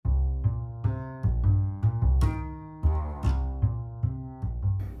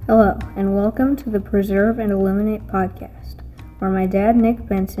Hello, and welcome to the Preserve and Illuminate podcast, where my dad, Nick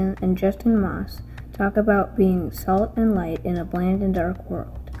Benson, and Justin Moss talk about being salt and light in a bland and dark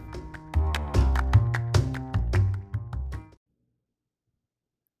world.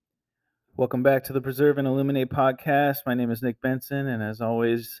 Welcome back to the Preserve and Illuminate podcast. My name is Nick Benson, and as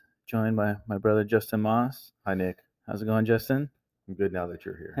always, joined by my brother Justin Moss. Hi, Nick. How's it going, Justin? I'm good now that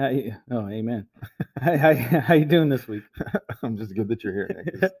you're here. Amen. How you doing this week? I'm just good that you're here,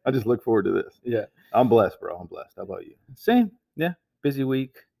 Nick. I just look forward to this. Yeah. I'm blessed, bro. I'm blessed. How about you? Same. Yeah. Busy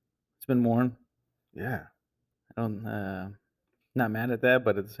week. It's been warm. Yeah. I don't. Not mad at that,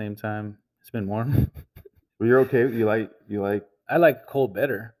 but at the same time, it's been warm. Well, you're okay. You like. I like cold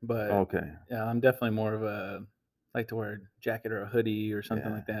better, but Okay. yeah, I'm definitely more of a like to wear a jacket or a hoodie or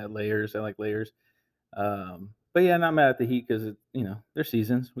something like that. Layers. I like layers. But yeah, not mad at the heat because there's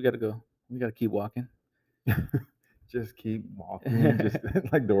seasons. We got to go. We got to keep walking. Just keep walking. Just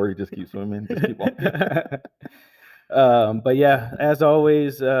like Dory, just keep swimming. Just keep walking. But yeah, as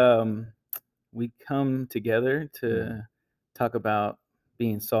always, we come together to talk about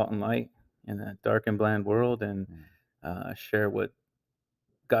being salt and light in a dark and bland world, and share what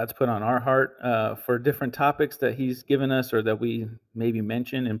God's put on our heart for different topics that He's given us or that we maybe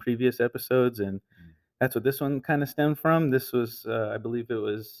mentioned in previous episodes, and that's what this one kind of stemmed from. This was, I believe, it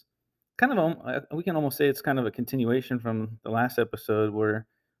was kind of we can almost say it's kind of a continuation from the last episode where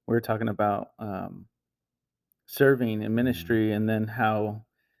we were talking about serving in ministry, and then how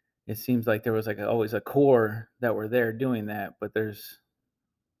it seems like there was like always a core that were there doing that, but there's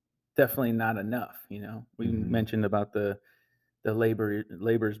definitely not enough. We mentioned about the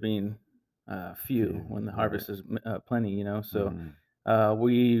laborers being few when the harvest is plenty. So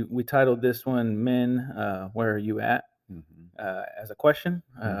we titled this one "Men, Where Are You At?" As a question,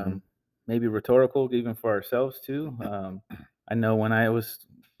 maybe rhetorical, even for ourselves too. I know when I was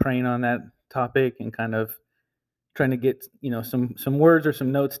praying on that topic and kind of trying to get some words or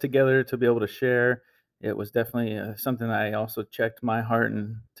some notes together to be able to share, it was definitely something I also checked my heart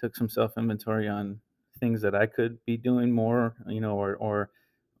and took some self inventory on things that I could be doing more, or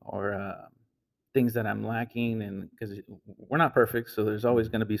things that I'm lacking. And because we're not perfect, so there's always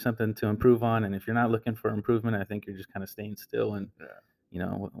going to be something to improve on. And if you're not looking for improvement, I think you're just kind of staying still. And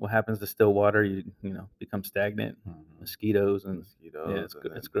what happens to still water? You become stagnant. Mosquitoes. Yeah,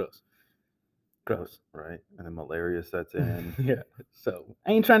 it's gross. Gross. Right. And then malaria sets in. Yeah. So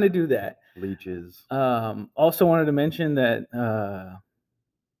I ain't trying to do that. Leeches. Also wanted to mention that the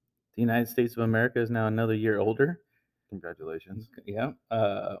United States of America is now another year older. Congratulations. Yeah.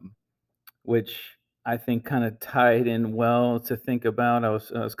 Which I think kind of tied in well to think about. I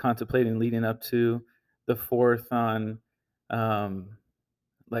was contemplating leading up to the 4th on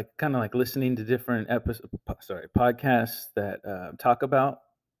like kind of like listening to different podcasts that talk about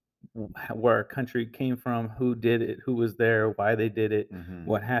where our country came from, who did it, who was there, why they did it,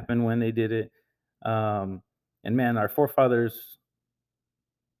 what happened when they did it. And man, our forefathers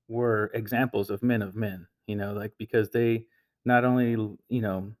were examples of men, like because they not only,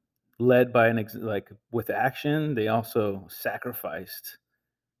 led by like with action, they also sacrificed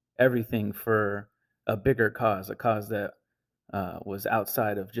everything for a bigger cause, a cause that was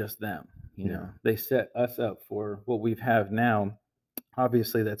outside of just them. They set us up for what we have now.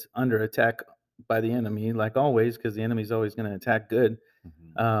 Obviously, that's under attack by the enemy, like always, because the enemy's always going to attack good.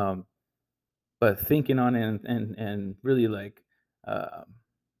 But thinking on it and really like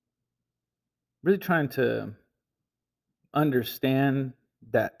really trying to understand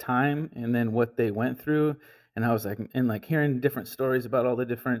that time and then what they went through. And I was like, and like hearing different stories about all the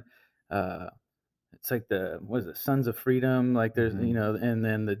different it's like Sons of Freedom, like there's and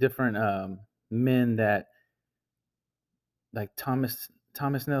then the different men that, like Thomas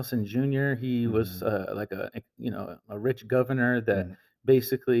Nelson Jr. He was like a rich governor that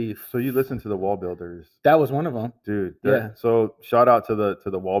basically. So you listen to the Wall Builders? That was one of them, dude. Yeah. So shout out to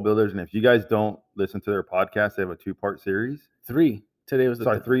the Wall Builders, and if you guys don't listen to their podcast, they have a 2-part series. 3. Today was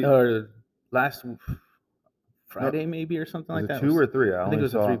 3. Or last Friday, maybe, or something like that. 2 or 3? I think it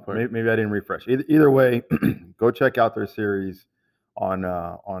was a 3-part. Maybe I didn't refresh. Either way, go check out their series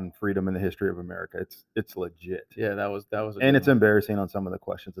on freedom and the history of America. It's legit. Yeah, that was. And it's embarrassing on some of the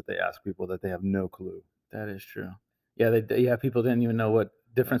questions that they ask people that they have no clue. That is true. Yeah, people didn't even know what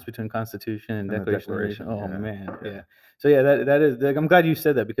difference between Constitution and Declaration. Oh man, yeah. So yeah, that is. I'm glad you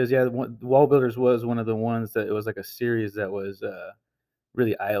said that, because Wall Builders was one of the ones that it was like a series that was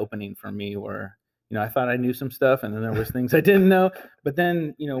really eye opening for me, where I thought I knew some stuff, and then there was things I didn't know. But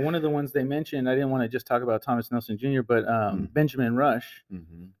then one of the ones they mentioned, I didn't want to just talk about Thomas Nelson Jr., but Benjamin Rush,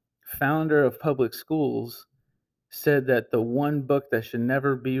 founder of public schools, said that the one book that should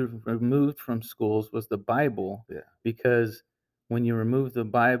never be removed from schools was the Bible, Yeah. because when you remove the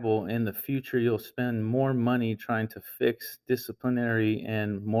Bible in the future, you'll spend more money trying to fix disciplinary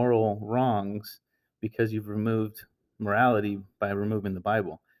and moral wrongs because you've removed morality by removing the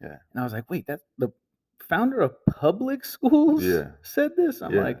Bible. Yeah. And I was like, wait, that the founder of public schools Yeah. said this?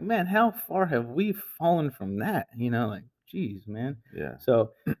 I'm Yeah. like, man, how far have we fallen from that? Like, geez, man. Yeah.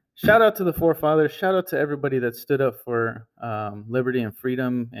 So shout out to the forefathers. Shout out to everybody that stood up for liberty and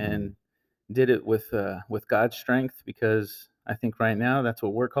freedom and did it with God's strength, because I think right now that's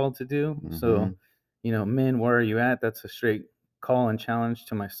what we're called to do. So, men, where are you at? That's a straight call and challenge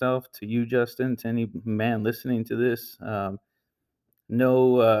to myself, to you, Justin, to any man listening to this.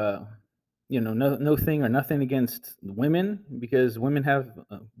 No thing or nothing against women, because women have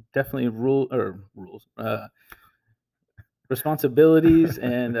definitely rules, responsibilities,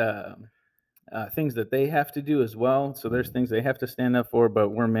 and things that they have to do as well. So there's things they have to stand up for, but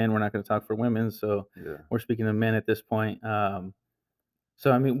we're men. We're not going to talk for women. So Yeah. we're speaking to men at this point.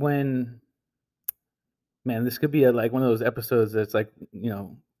 So, I mean, man, this could be like one of those episodes that's like,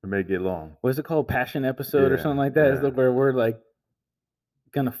 It may get long. what is it called? Passion episode or Yeah, something like that. yeah. Where we're like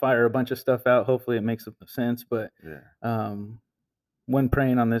going to fire a bunch of stuff out. Hopefully it makes sense. But Yeah. when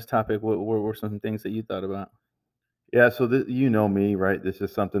praying on this topic, what were some things that you thought about? Yeah. So me, right? This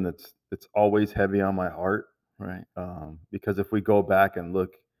is something that's always heavy on my heart. Right. Because if we go back and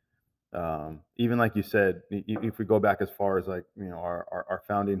look, even like you said, if we go back as far as like, our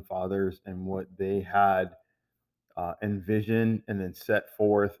founding fathers and what they had envisioned and then set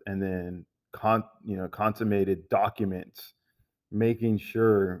forth and then consummated documents, making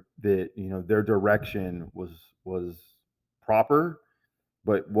sure that their direction was proper,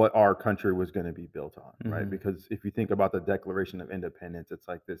 but what our country was going to be built on, right? Mhm. Because if you think about the Declaration of Independence, it's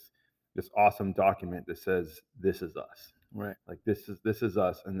like this awesome document that says this is us, Right. like this is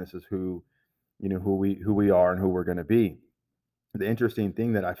us, and this is who we are and who we're going to be. The interesting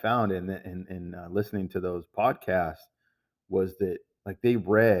thing that I found in listening to those podcasts was that, like, they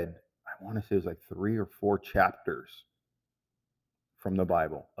read, I want to say it was like 3 or 4 chapters from the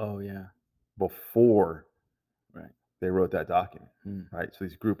Bible Oh yeah. before Right. they wrote that document, Mm. right? So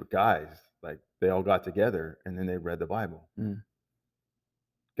these group of guys, like, they all got together and then they read the Bible. Mm.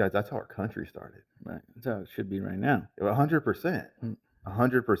 Guys, that's how our country started. Right. That's how it should be right now. 100%. Mm.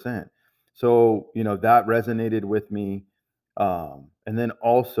 100%. So, that resonated with me. And then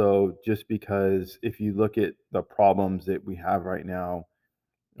also, just because if you look at the problems that we have right now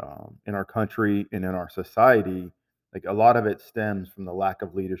in our country and in our society, like, a lot of it stems from the lack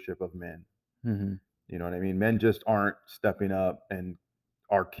of leadership of men. Mm-hmm. You know what I mean? Men just aren't stepping up, and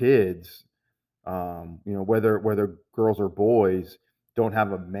our kids, whether girls or boys, don't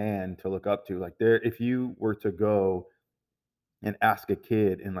have a man to look up to. Like, if you were to go and ask a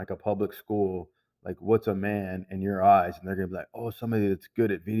kid in like a public school, like, what's a man in your eyes, and they're gonna be like, oh, somebody that's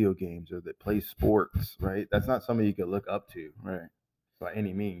good at video games or that plays sports, right? That's not somebody you could look up to, Right. by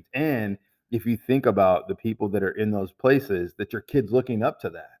any means. And if you think about the people that are in those places, that your kid's looking up to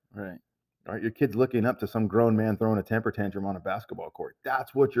that. Right. Right? Your kid's looking up to some grown man throwing a temper tantrum on a basketball court.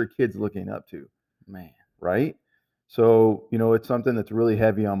 That's what your kid's looking up to, Man. right? So, it's something that's really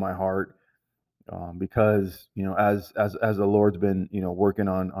heavy on my heart, because, as the Lord's been, working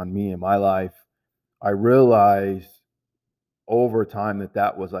on me in my life, I realized over time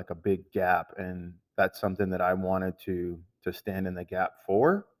that was like a big gap, and that's something that I wanted to stand in the gap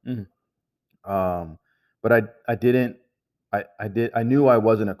for. Mhm. But I didn't. I knew I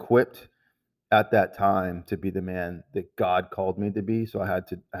wasn't equipped at that time to be the man that God called me to be. So I had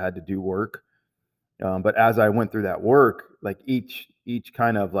to do work. But as I went through that work, like, each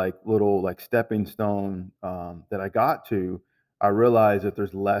kind of like little like stepping stone that I got to, I realized that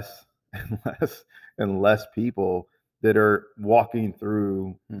there's less and less and less people that are walking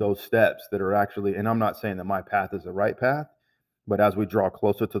through those steps that are actually. And I'm not saying that my path is the right path, but as we draw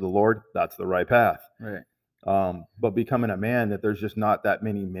closer to the Lord, that's the right path. Right. But becoming a man, that there's just not that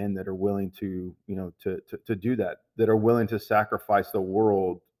many men that are willing to, to do that are willing to sacrifice the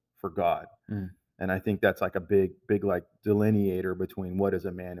world for God. Mm. And I think that's like a big like delineator between what is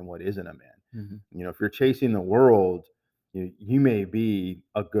a man and what isn't a man. Mm-hmm. If you're chasing the world, you may be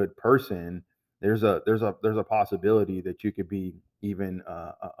a good person. There's a possibility that you could be even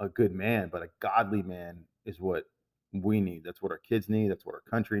a good man, but a godly man is what we need. That's what our kids need. That's what our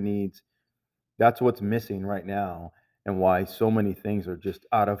country needs. That's what's missing right now, and why so many things are just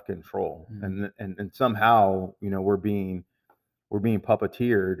out of control. And somehow, we're being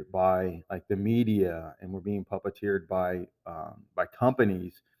puppeteered by like the media, and we're being puppeteered by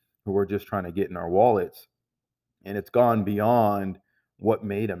companies who are just trying to get in our wallets. And it's gone beyond what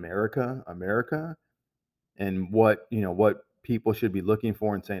made America America, and what, what people should be looking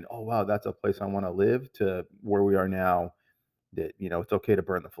for and saying, oh wow, that's a place I want to live, to where we are now, that it's okay to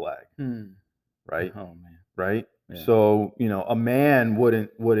burn the flag, Hmm. right? Oh man. Right. Yeah. So a man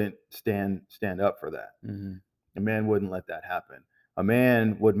wouldn't stand up for that. Mm-hmm. A man wouldn't let that happen. A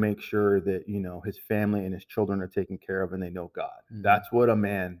man would make sure that his family and his children are taken care of and they know God. Mm-hmm. That's what a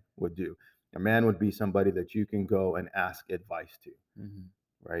man would do. A man would be somebody that you can go and ask advice to. Mm-hmm.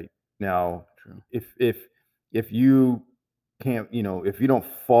 Right. Now, True. if you can't, if you don't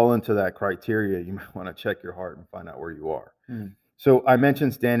fall into that criteria, you might want to check your heart and find out where you are. Mm. So I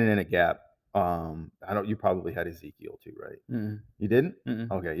mentioned standing in a gap. You probably had Ezekiel too, right? Mm-mm. You didn't?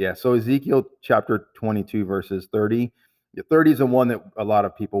 Mm-mm. Okay, yeah. So Ezekiel chapter 22 verses 30. The 30 is the one that a lot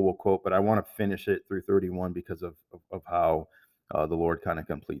of people will quote, but I want to finish it through 31 because of how the Lord kind of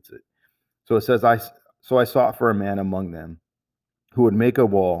completes it. So it says, I sought for a man among them who would make a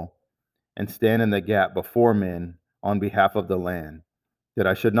wall and stand in the gap before men on behalf of the land, that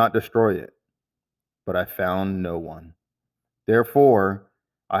I should not destroy it. But I found no one. Therefore,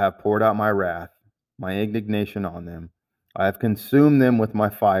 I have poured out my wrath, my indignation on them. I have consumed them with my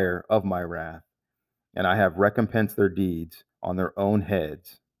fire of my wrath, and I have recompensed their deeds on their own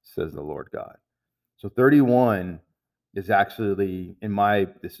heads, says the Lord God. So 31 is actually,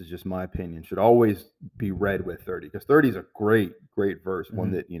 this is just my opinion, should always be read with 30, because 30 is a great verse,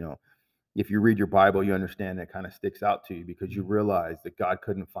 one that, if you read your Bible, you understand that kind of sticks out to you, because you realize that God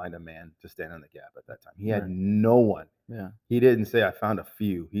couldn't find a man to stand in the gap at that time. He had no one. Yeah. He didn't say, I found a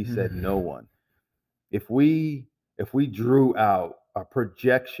few. He said no one. If we drew out a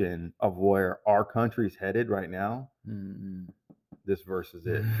projection of where our country's headed right now, this verse is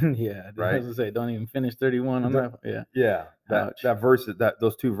it. Yeah. Right? I was gonna say, don't even finish 31 on that. Yeah. Yeah. That verse,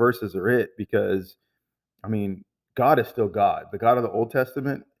 those two verses are it, because I mean, God is still God. The God of the Old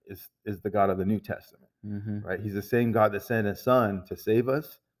Testament is the God of the New Testament, right? He's the same God that sent his son to save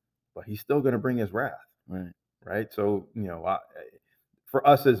us, but he's still going to bring his wrath. Right. So, for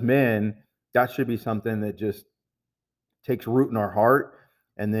us as men, that should be something that just takes root in our heart,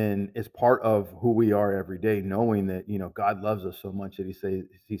 and then is part of who we are every day, knowing that, God loves us so much that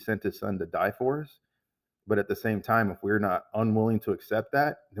he sent his son to die for us. But at the same time, if we're not unwilling to accept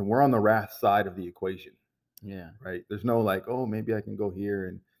that, then we're on the wrath side of the equation. Yeah. Right. There's no like, oh, maybe I can go here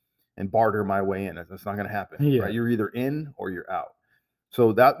and barter my way in. That's not going to happen. Yeah. Right. You're either in or you're out.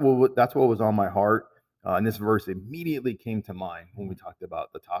 So that's what was on my heart. And this verse immediately came to mind when we talked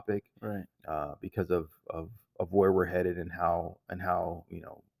about the topic, Right. Because of where we're headed, and how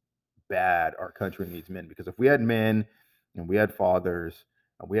bad our country needs men. Because if we had men and we had fathers,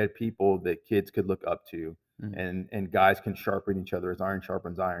 and we had people that kids could look up to, and guys can sharpen each other as iron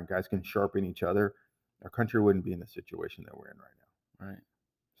sharpens iron, guys can sharpen each other, our country wouldn't be in the situation that we're in right now. Right.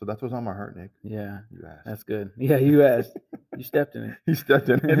 So that's what's on my heart, Nick. Yeah. You asked. That's good. Yeah, you asked. You stepped in it. You stepped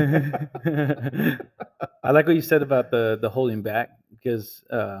in it. I like what you said about the holding back, because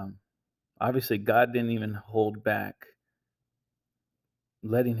obviously God didn't even hold back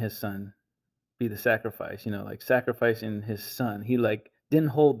letting his son be the sacrifice, like sacrificing his son. He didn't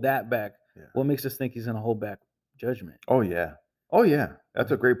hold that back. Yeah. What makes us think he's going to hold back judgment? Oh yeah.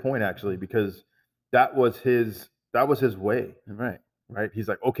 That's a great point, actually, because that was his way. Right. He's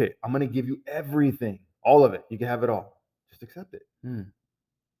like, okay, I'm going to give you everything, all of it. You can have it all. Just accept it.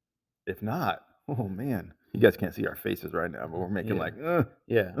 If not, oh man, you guys can't see our faces right now, but we're making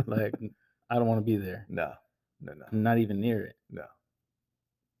yeah, like I don't want to be there. No. Not even near it. No.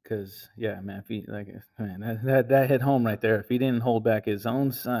 Because man, if he that hit home right there. If he didn't hold back his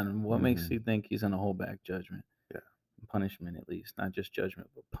own son, what makes you think he's going to hold back judgment? Yeah. Punishment, at least, not just judgment,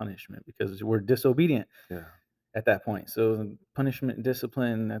 but punishment, because we're disobedient. Yeah. At that point, so punishment and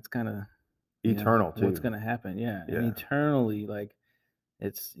discipline, that's kind of eternal too. What's going to happen? Yeah. And eternally, like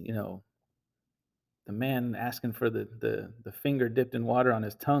it's the man asking for the finger dipped in water on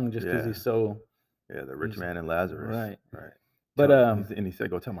his tongue just because he's so. Yeah, the rich man and Lazarus. Right. But and he said,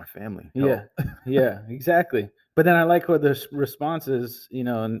 "Go tell my family." Yeah, exactly. But then I like what the response is.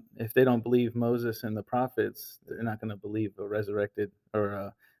 And if they don't believe Moses and the prophets, they're not going to believe a resurrected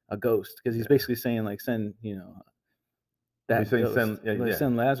or a ghost, because he's basically saying send that ghost.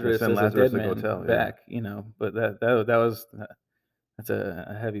 Send Lazarus as a dead man back. But that's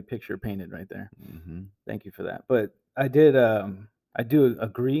a heavy picture painted right there. Thank you for that. But I do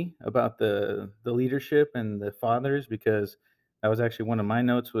agree about the leadership and the fathers, because that was actually one of my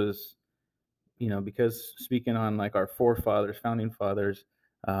notes was, because speaking on like our founding fathers,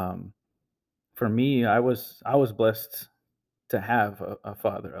 for me, I was blessed to have a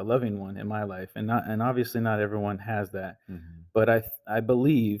father, a loving one in my life, and obviously not everyone has that. Mhm. But I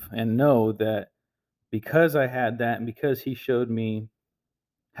believe and know that because I had that, and because he showed me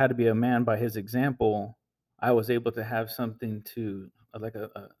how to be a man by his example, I was able to have something to like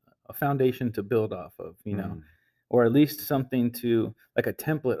a foundation to build off of, Mhm. or at least something to like a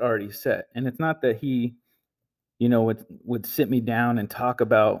template already set. And it's not that he, would sit me down and talk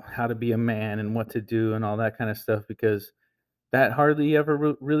about how to be a man and what to do and all that kind of stuff, because that hardly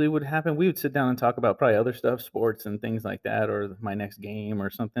ever really would happen. We would sit down and talk about probably other stuff, sports and things like that, or my next game or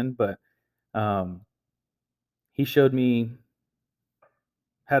something. But um, he showed me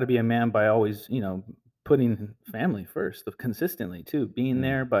how to be a man by always, putting family first, consistently too, being Mhm.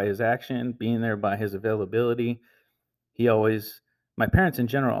 there by his action, being there by his availability. He always, my parents in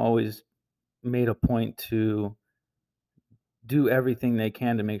general, always made a point to do everything they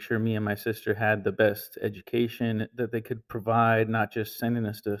can to make sure me and my sister had the best education that they could provide, not just sending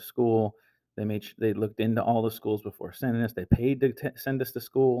us to school. They looked into all the schools before sending us. They paid to send us to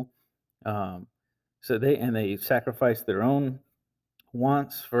school. Um, they sacrificed their own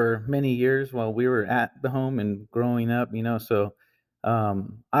wants for many years while we were at the home and growing up. So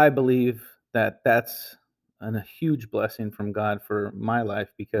I believe that that's a huge blessing from God for my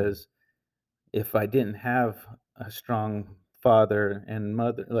life, because if I didn't have a strong father and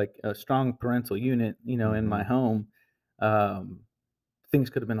mother, like a strong parental unit, in my Mhm. home, um, things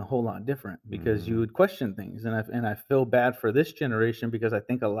could have been a whole lot different, because you Mhm. would question things. And I feel bad for this generation, because I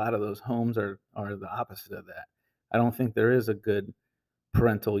think a lot of those homes are the opposite of that. I don't think there is a good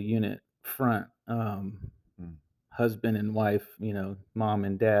parental unit front, Mm. husband and wife, mom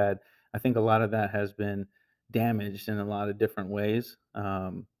and dad. I think a lot of that has been damaged in a lot of different ways.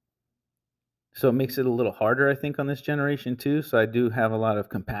 So it makes it a little harder, I think, on this generation too. So I do have a lot of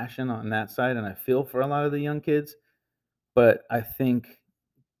compassion on that side, and I feel for a lot of the young kids. But I think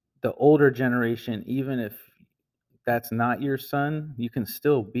the older generation, even if that's not your son, you can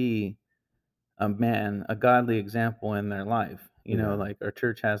still be a man, a godly example in their life. Yeah. Like our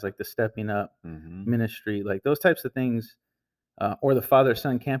church has like the stepping up Mhm. ministry, like those types of things, or the father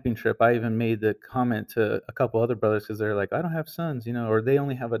son camping trip. I even made the comment to a couple other brothers, because they're like, I don't have sons, or they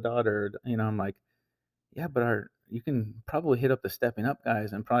only have a daughter. I'm like, yeah, but you can probably hit up the stepping up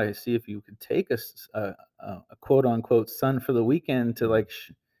guys and probably see if you could take a quote unquote son for the weekend to Mhm. like,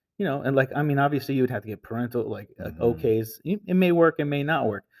 and like, I mean, obviously you would have to get parental like Mhm. okays. It may work, it may not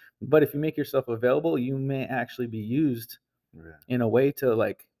work, but if you make yourself available, you may actually be used Yeah. in a way to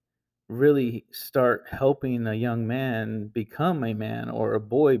like really start helping a young man become a man, or a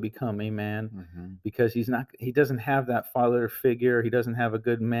boy become a man, Mhm. because he doesn't have that father figure. He doesn't have a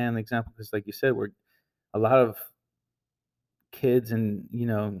good man example, because like you said, we're a lot of kids and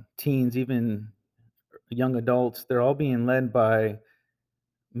teens, even young adults, they're all being led by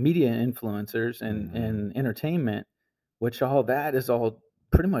media influencers and Mhm. entertainment, which all that is all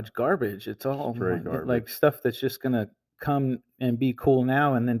pretty much garbage. It's all Straight like garbage. stuff that's just gonna come and be cool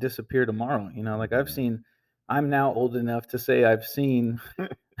now and then disappear tomorrow. Like Mhm. I'm now old enough to say I've seen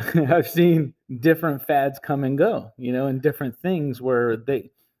I've seen different fads come and go, and different things where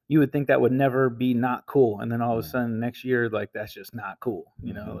you would think that would never be not cool, and then all of a Mm. sudden next year, like that's just not cool,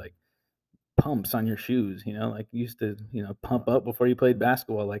 Mhm. like pumps on your shoes, like you used to, pump up before you played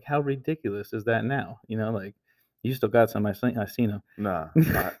basketball. Like how ridiculous is that now? Like you still got some. I seen them. Nah.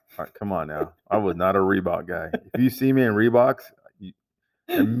 Come on now. I was not a Reebok guy. If you see me in Reeboks, you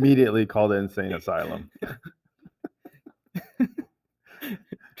immediately call the insane asylum.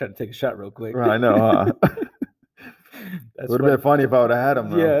 Try to take a shot real quick. Right, I know, huh? It That's would have been funny. funny if I would have had them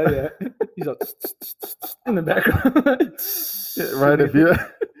though. Yeah, yeah. He's all in the background. Right. If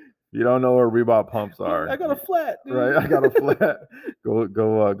you don't know where Reebok pumps are, I got a flat, right? dude. I got a flat. Go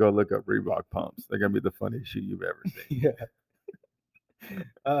look up Reebok pumps. They're gonna be the funniest shoe you've ever seen. Yeah.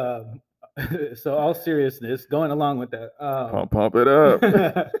 Um, so all seriousness, going along with that, Pump it up.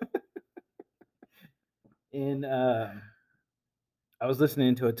 in I was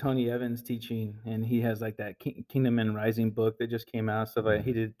listening to a Tony Evans teaching, and he has like that Kingdom Men Rising book that just came out. Stuff like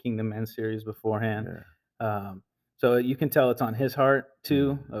he did Kingdom Men series beforehand. Yeah. Um, so you can tell it's on his heart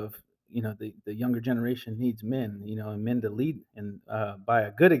too. Mhm. Of the younger generation needs men, and men to lead and by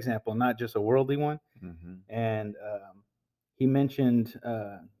a good example, not just a worldly one. Mhm. And he mentioned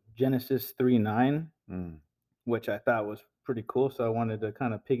Genesis 3:9, Mm. which I thought was pretty cool. So I wanted to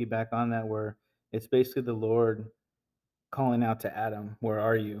kind of piggyback on that, where it's basically the Lord calling out to Adam, "Where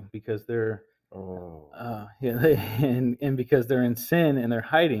are you?" Because they're Oh. yeah, and because they're in sin and they're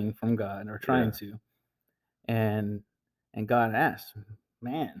hiding from God, or trying Yeah. to, and God asks,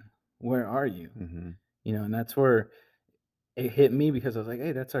 "Man, where are you?" Mhm. And that's where it hit me because I was like,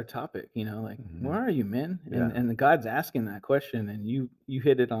 hey, that's our topic, like, where Mhm. are you, man? And Yeah. and God's asking that question, and you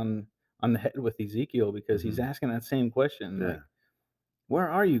hit it on the head with Ezekiel, because he's Mhm. asking that same question, Yeah. like, where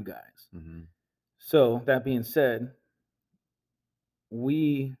are you guys? Mhm. So that being said,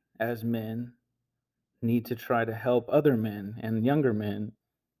 we as men need to try to help other men and younger men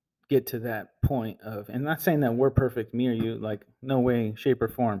get to that point of, and not saying that we're perfect, me or you, like, no way, shape, or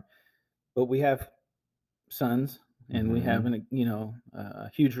form, but we have sons, and we have Mhm. a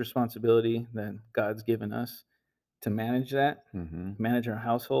huge responsibility that God's given us to Mhm. manage our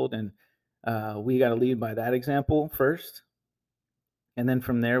household, and we got to lead by that example first, and then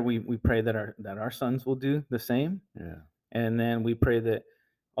from there we pray that our sons will do the same, Yeah. and then we pray that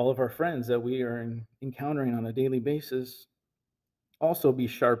all of our friends that we are encountering on a daily basis also be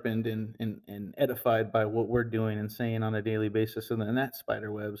sharpened and edified by what we're doing and saying on a daily basis. And then that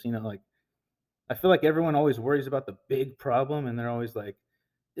spider webs, like, I feel like everyone always worries about the big problem, and they're always like,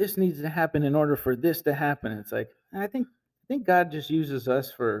 this needs to happen in order for this to happen. It's like, I think God just uses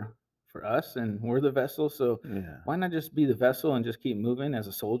us for us, and we're the vessel. So Yeah. why not just be the vessel and just keep moving as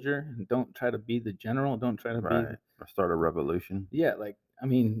a soldier, and don't try to be the general, don't try to be Right. Or start a revolution. yeah, like, I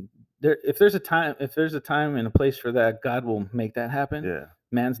mean, if there's a time and a place for that, God will make that happen. Yeah.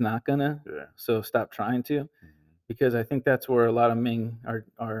 Man's not gonna. Yeah. So stop trying to, Mhm. because I think that's where a lot of men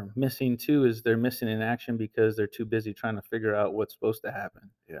are missing too, is they're missing in action because they're too busy trying to figure out what's supposed to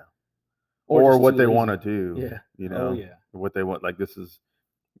happen, Yeah. or Or just what too they want to lazy. do, Yeah. Oh yeah. what they want. Like, this is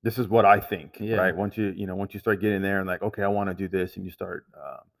what I think, Yeah. right? Once you start getting there and like, okay, I want to do this, and you start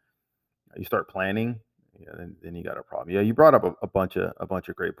planning, then you got a problem. Yeah, you brought up a bunch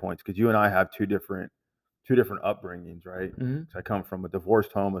of great points, because you and I have two different upbringings, right? Hmm. So I come from a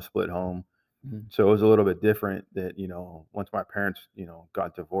divorced home, a split home, Hmm. so it was a little bit different. That once my parents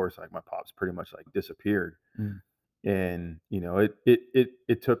got divorced, like my pops pretty much like disappeared, Hmm. and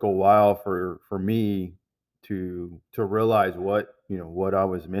it took a while for me to realize what I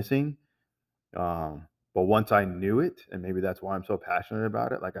was missing. But once I knew it, and maybe that's why I'm so passionate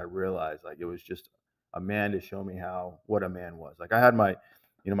about it, like I realized like it was just a man to show me how what a man was. Like I had my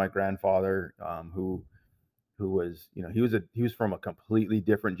grandfather, who was he was from a completely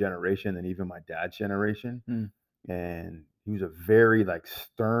different generation than even my dad's generation, Hmm. and he was a very like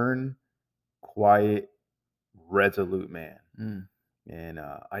stern, quiet, resolute man. Hmm. And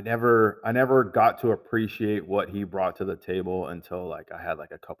I never got to appreciate what he brought to the table until like I had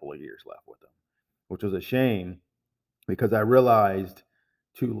like a couple of years left with him, which was a shame, because I realized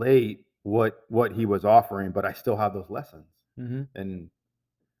too late what he was offering, but I still have those lessons. Hmm. And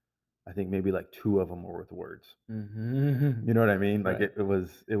I think maybe like two of them were with words. Hmm. You know what I mean? Like Right.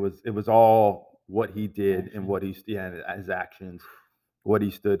 it was all what he did, and Action. his actions, what he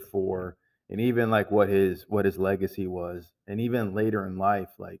stood for, and even like what his legacy was, and even later in life,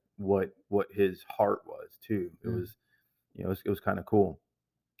 like what his heart was too. It Mm. was it was kind of cool.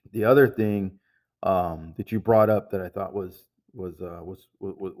 The other thing, that you brought up that I thought was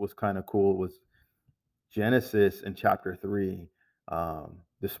kind of cool was Genesis in chapter 3.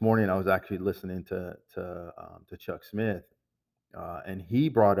 This morning I was actually listening to Chuck Smith, and he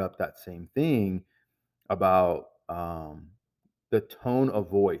brought up that same thing about, the tone of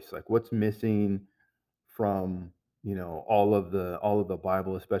voice, like what's missing from all of the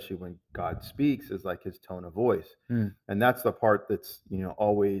Bible, especially when God speaks, is like his tone of voice. Mm. And that's the part that's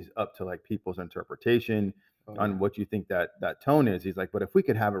always up to like people's interpretation Oh yeah. on what you think that tone is. He's like, but if we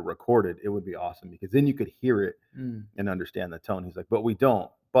could have it recorded, it would be awesome, because then you could hear it Mm. and understand the tone. He's like, but we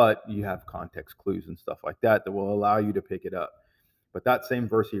don't. But you have context clues and stuff like that that will allow you to pick it up. But that same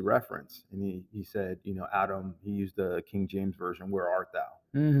verse he referenced, and he said, Adam, he used the King James version, where art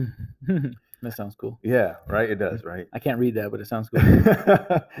thou? Mm. That sounds cool. Yeah, right. It does, right? I can't read that, but it sounds cool.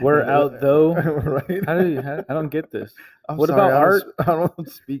 Where out though? Right? I don't get this. I'm What sorry, about art? I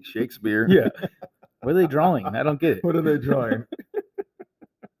don't speak Shakespeare. Yeah. What are they drawing? I don't get it. What are they drawing?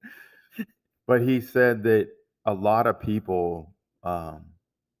 But he said that a lot of people,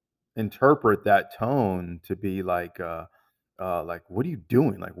 interpret that tone to be like, what are you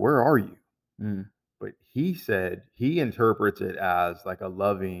doing? Like, where are you? Mm. But he said he interprets it as like a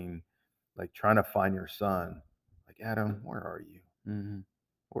loving, like trying to find your son. Like, Adam, where are you? Mhm.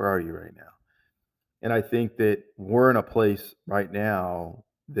 Where are you right now? And I think that we're in a place right now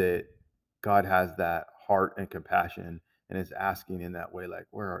that God has that heart and compassion, and is asking in that way, like,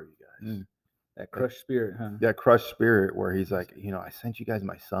 where are you guys? Mm. That Like crushed spirit, huh? that crushed spirit, where he's Yes. like, I sent you guys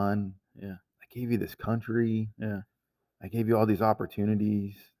my son. Yeah. I gave you this country. Yeah. I gave you all these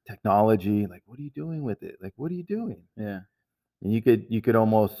opportunities, technology. Like, what are you doing with it? Like, what are you doing? Yeah. And you can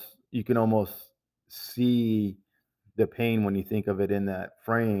almost see the pain when you think of it in that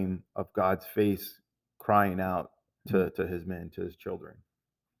frame of God's face crying out to his men, to his children.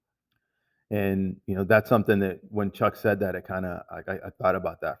 And that's something that when Chuck said that, it kind of I thought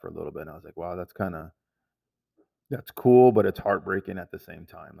about that for a little bit, and I was like, wow, that's cool, but it's heartbreaking at the same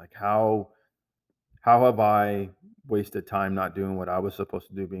time. Like how have I wasted time not doing what I was supposed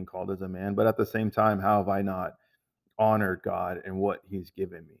to do, being called as a man? But at the same time, how have I not honored God and what He's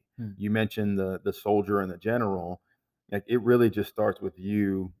given me? You mentioned the soldier and the general. Like, it really just starts with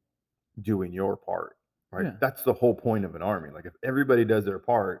you doing your part, right? Yeah. That's the whole point of an army. Like, if everybody does their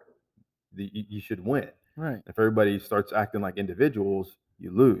part, you should win. Right. If everybody starts acting like individuals,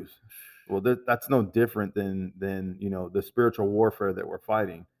 you lose. Well, that's no different than the spiritual warfare that we're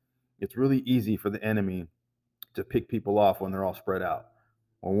fighting. It's really easy for the enemy to pick people off when they're all spread out.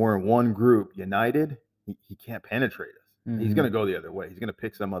 When we're in one group, united, he can't penetrate us. He's going to go the other way. He's going to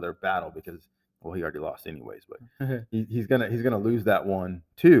pick some other battle because, well, he already lost anyways. But he's gonna lose that one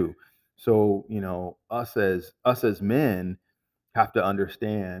too. So us as men have to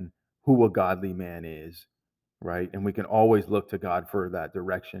understand who a godly man is, right? And we can always look to God for that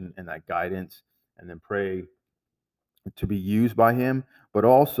direction and that guidance, and then pray to be used by Him. But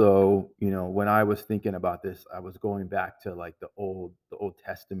also, when I was thinking about this, I was going back to like the Old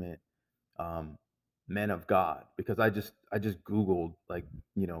Testament men of God, because I just Googled like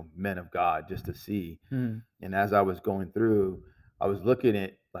men of God just to see. And as I was going through, I was looking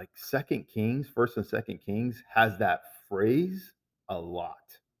at like Second Kings, First and Second Kings has that phrase a lot.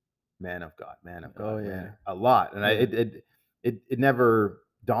 Man of God, man of God. Oh, yeah. Man, a lot. And it never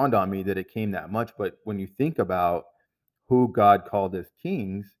dawned on me that it came that much. But when you think about who God called as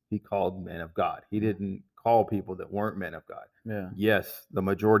kings, He called men of God. He didn't call people that weren't men of God. Yeah. Yes, the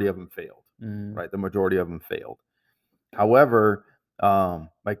majority of them failed, right? The majority of them failed. However,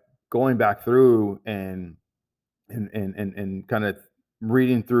 like going back through and kind of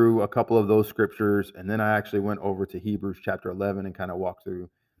reading through a couple of those scriptures, and then I actually went over to Hebrews chapter 11 and kind of walked through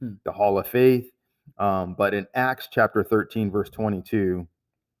the Hall of Faith. But in Acts chapter 13, verse 22,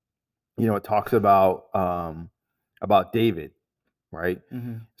 it talks about David, right?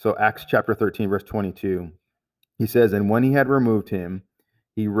 So Acts chapter 13, verse 22, he says, and when he had removed him,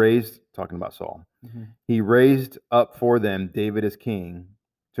 he raised, talking about Saul, he raised up for them David as king,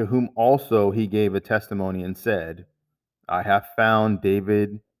 to whom also he gave a testimony and said, I have found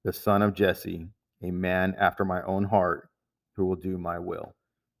David, the son of Jesse, a man after my own heart, who will do my will.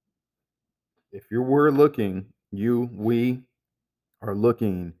 If we're looking, we are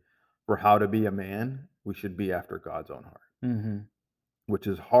looking for how to be a man, we should be after God's own heart, which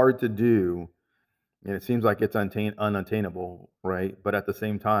is hard to do. And it seems like it's unattainable, right? But at the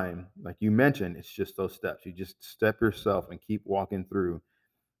same time, like you mentioned, it's just those steps. You just step yourself and keep walking through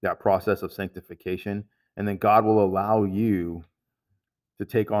that process of sanctification. And then God will allow you to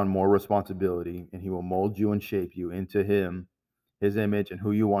take on more responsibility, and He will mold you and shape you into His image and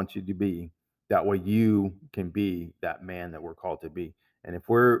who you want you to be. That way you can be that man that we're called to be. And if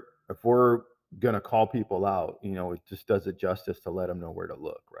we're going to call people out, it just does it justice to let them know where to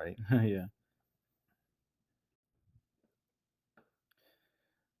look, right? Yeah.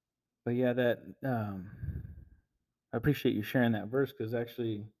 But yeah, that I appreciate you sharing that verse, because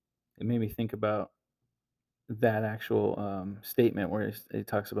actually it made me think about that actual statement where it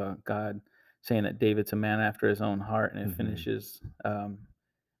talks about God saying that David's a man after His own heart, and it finishes,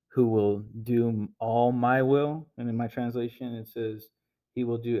 who will do all my will. And in my translation, it says, He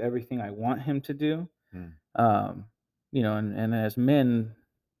will do everything I want Him to do. And as men,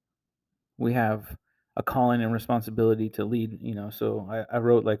 we have a calling and responsibility to lead. So I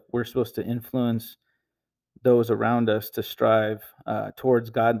wrote, like, we're supposed to influence those around us to strive towards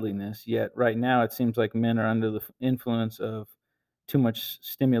godliness. Yet right now it seems like men are under the influence of too much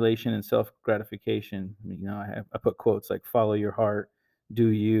stimulation and self gratification. I put quotes like "follow your heart," "do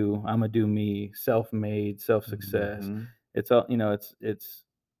you," "I'ma do me," "self-made," "self-success." It's all it's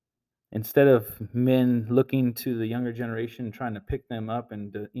instead of men looking to the younger generation, trying to pick them up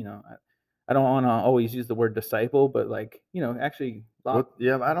and I don't want to always use the word disciple, but actually,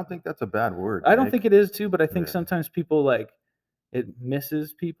 Yeah, I don't think that's a bad word. I don't think it is too, but I think sometimes people it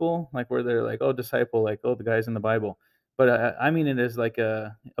misses people, like where they're like, oh, disciple, like, oh, the guys in the Bible. But I mean it as like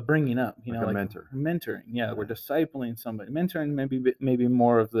a bringing up, like a mentor. Mentoring. Yeah, we're discipling somebody. Mentoring maybe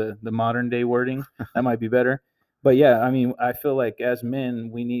more of the modern day wording. That might be better. But yeah, I mean, I feel like as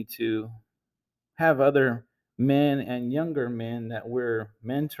men, we need to have other men and younger men that we're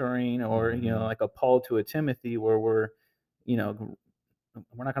mentoring, or like a Paul to a Timothy, where we're not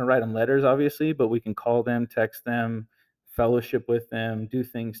going to write them letters, obviously, but we can call them, text them, fellowship with them, do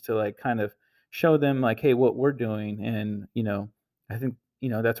things to like kind of show them like, hey, what we're doing. And, I think,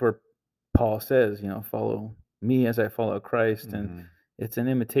 that's where Paul says, follow me as I follow Christ. And Mm-hmm. it's an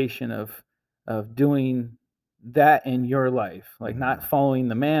imitation of doing that in your life, like Mm-hmm. not following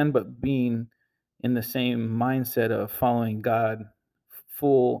the man, but being in the same mindset of following God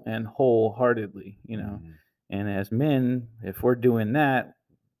full and wholeheartedly. Mm-hmm. And as men, if we're doing that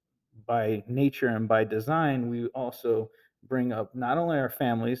by nature and by design, we also bring up not only our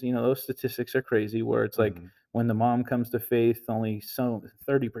families, those statistics are crazy where it's like Mm-hmm. when the mom comes to faith, only some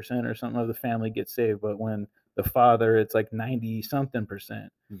 30% or something of the family gets saved. But when the father, it's like 90 something percent,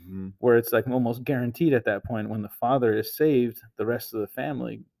 Mm-hmm. where it's like almost guaranteed at that point. When the father is saved, the rest of the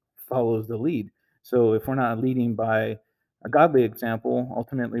family follows the lead. So if we're not leading by a godly example,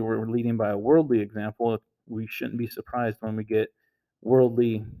 ultimately we're leading by a worldly example. We shouldn't be surprised when we get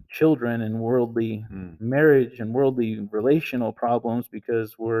worldly children and worldly Mm. marriage and worldly relational problems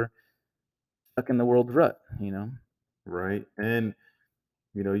because we're stuck in the world rut. Right. And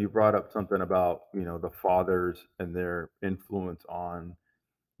you brought up something about the fathers and their influence on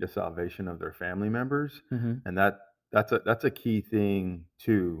the salvation of their family members, Hmm. and that's a key thing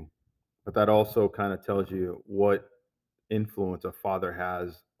too. But that also kind of tells you what influence a father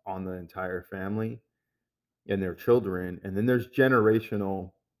has on the entire family and their children, and then there's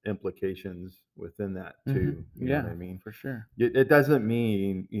generational implications within that Hmm. too. You know what Yeah, I mean? for sure. It doesn't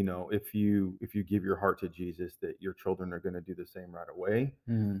mean if you give your heart to Jesus that your children are going to do the same right away.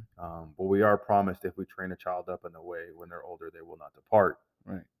 Hmm. But we are promised if we train a child up in the way, when they're older, they will not depart.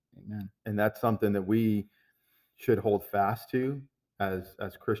 Right. Amen. And that's something that we should hold fast to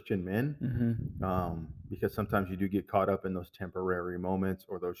as Christian men, Hmm. because sometimes you do get caught up in those temporary moments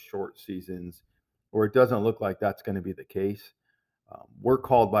or those short seasons, or it doesn't look like that's going to be the case. We're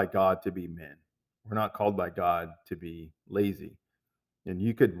called by God to be men. We're not called by God to be lazy. And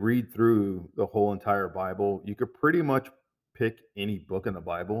you could read through the whole entire Bible. You could pretty much pick any book in the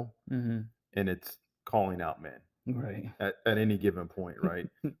Bible, Hmm. and it's calling out men Right. at any given point, right?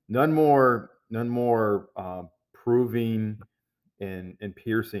 None more proving and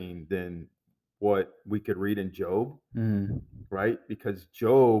piercing than what we could read in Job, Mm. right? Because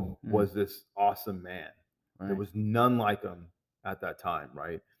Job Mm. was this awesome man. There Right. was none like him at that time,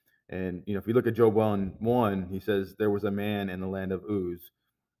 right? And if you look at Job 1:1, he says there was a man in the land of Uz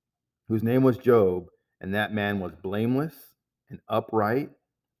whose name was Job, and that man was blameless and upright,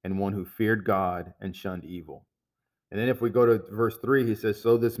 and one who feared God and shunned evil. And then if we go to verse 3, he says,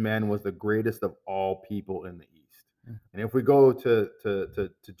 so this man was the greatest of all people in the East. Mm. And if we go to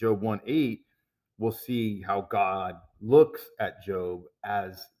Job 1:8, we'll see how God looks at Job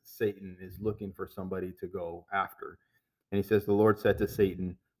as Satan is looking for somebody to go after. And he says, the Lord said to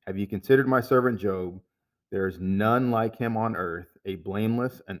Satan, have you considered my servant Job? There is none like him on earth, a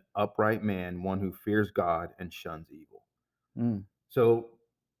blameless and upright man, one who fears God and shuns evil. Mm. So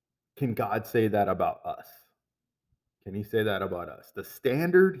can God say that about us? Can he say that about us? The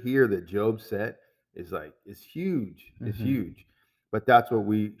standard here that Job set is huge, is Mhm. huge. But that's what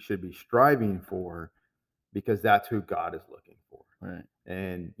we should be striving for, because that's who God is looking for. Right.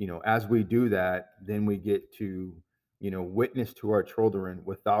 And as we do that, then we get to witness to our children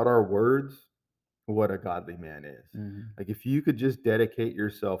without our words what a godly man is. Mhm. Like if you could just dedicate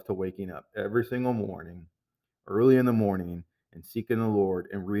yourself to waking up every single morning, early in the morning, and seeking the Lord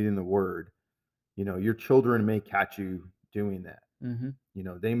and reading the word, your children may catch you doing that. Mhm.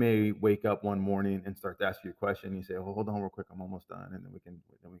 They may wake up one morning and start to ask you a question. You say, "Oh, hold on real quick, I'm almost done," and then we can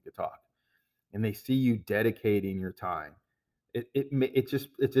talk. And they see you dedicating your time.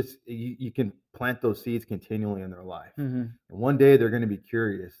 You can plant those seeds continually in their life, Mhm. and one day they're going to be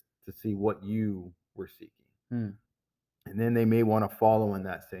curious to see what you were seeking, Mm. and then they may want to follow in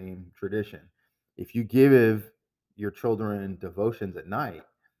that same tradition. If you give your children devotions at night,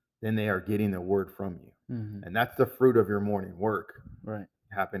 then they are getting the word from you. Mhm. And that's the fruit of your morning work Right.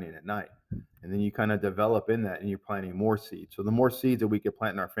 happening at night. And then you kind of develop in that and you're planting more seeds. So the more seeds that we could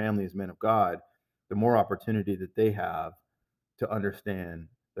plant in our family as men of God, the more opportunity that they have to understand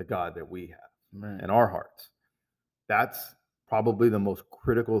the God that we have Right. in our hearts. That's probably the most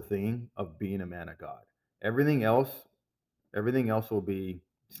critical thing of being a man of God. Everything else, everything else will be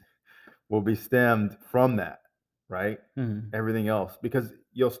stemmed from that, right? Mhm. Everything else, because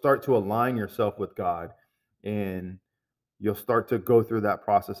you'll start to align yourself with God, and you'll start to go through that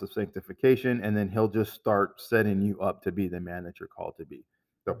process of sanctification, and then he'll just start setting you up to be the man that you're called to be.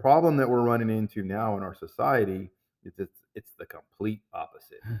 The problem that we're running into now in our society is it's the complete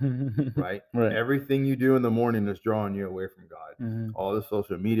opposite, right? Right. Everything you do in the morning is drawing you away from God. Mhm. All the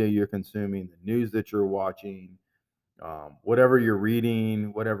social media you're consuming, the news that you're watching, whatever you're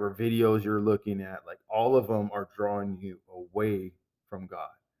reading, whatever videos you're looking at, like all of them are drawing you away from God.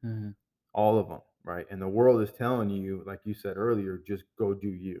 Mm-hmm. All of them, right? And the world is telling you, like you said earlier, just go do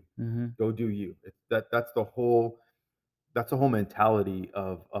you. Mm-hmm. Go do you. That's the whole mentality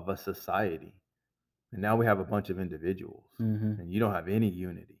of a society. And now we have a bunch of individuals, Mm-hmm. and you don't have any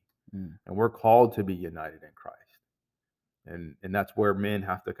unity. Mm. And we're called to be united in Christ. And that's where men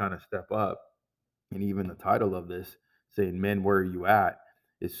have to kind of step up. And even the title of this, saying "Men, where are you at?"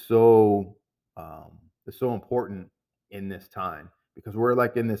 is so important in this time, because we're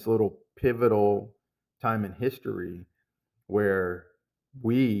like in this little pivotal time in history where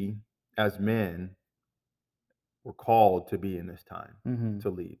we as men were called to be in this time, Mm-hmm. to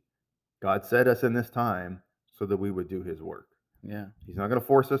lead. God set us in this time so that we would do his work. Yeah. He's not going to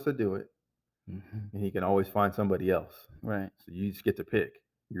force us to do it, Mm-hmm. and he can always find somebody else. Right. So you just get to pick.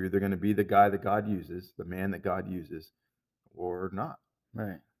 You're either going to be the guy that God uses, the man that God uses, or not.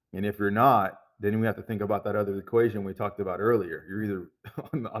 Right. And if you're not, then we have to think about that other equation we talked about earlier. You're either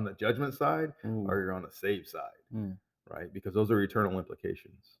on the judgment side Ooh. or you're on the save side, Mm. right? Because those are eternal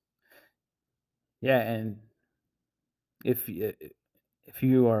implications. Yeah, and if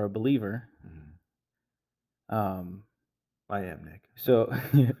you are a believer, I am, Nick. so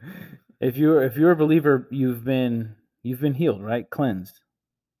if you're a believer, you've been healed, right? Cleansed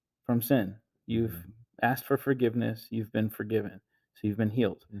from sin. You've asked for forgiveness. You've been forgiven. So you've been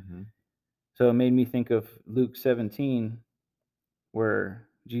healed. Mm-hmm. So it made me think of Luke 17, where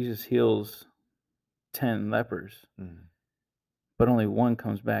Jesus heals 10 lepers, but only one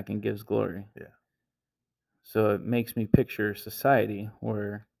comes back and gives glory. Yeah. So it makes me picture society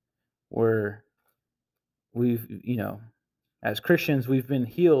where we've, as Christians, we've been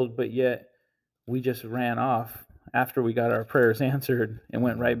healed, but yet we just ran off after we got our prayers answered and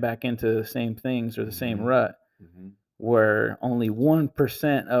went right back into the same things or the same rut, where only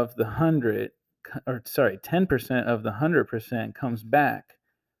 1% of the 10% of the 100% comes back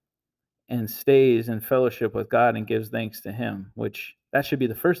and stays in fellowship with God and gives thanks to him, which that should be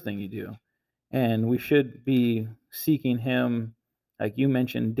the first thing you do. And we should be seeking him, like you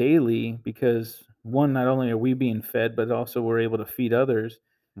mentioned, daily, because one, not only are we being fed, but also we're able to feed others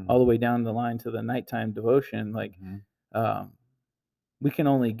all the way down the line to the nighttime devotion. Like, we can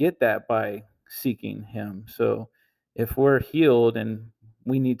only get that by seeking him. So if we're healed and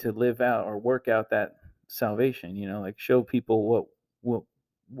we need to live out or work out that salvation, like show people what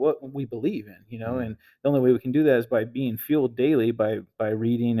we believe in, and the only way we can do that is by being fueled daily by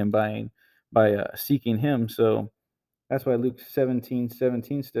reading and by seeking him. So that's why Luke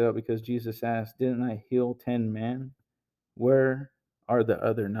 17:17 stood out, because Jesus asked, "Didn't I heal 10 men? Where are the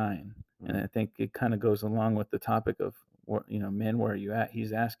other 9?" And I think it kind of goes along with the topic of, men, where are you at?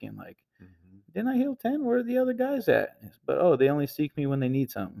 He's asking, like, didn't I heal 10? Where are the other guys at? But they only seek me when they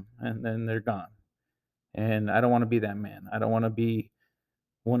need something, and then they're gone. And I don't want to be that man. I don't want to be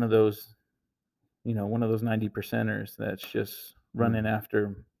one of those 90 percenters that's just running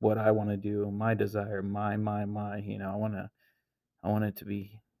after what I want to do, my desire, my, I want it to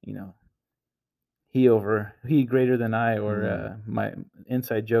be, he greater than I, or my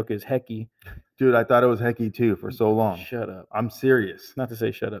inside joke is hecky. Dude, I thought it was hecky too for so long. Shut up. I'm serious. Not to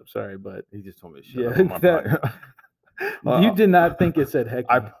say shut up, sorry, but he just told me to shut up on my podcast. You did not think it said hecky.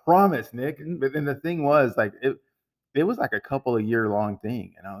 I promise, Nick. But then the thing was, like, it was like a couple of year-long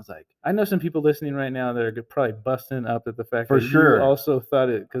thing, and I was like, I know some people listening right now that are probably busting up at the fact for that sure. You also thought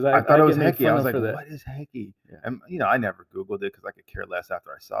it, because I thought it was hecky. I was like, what is hecky? Yeah. And I never Googled it because I could care less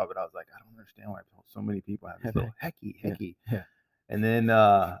after I saw it. But I was like, I don't understand why so many people have this little hecky. Yeah. And then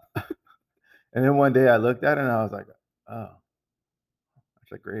and then one day I looked at it and I was like, oh,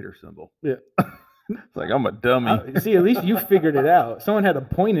 that's a greater symbol. Yeah. It's like, I'm a dummy. See, at least you figured it out. Someone had to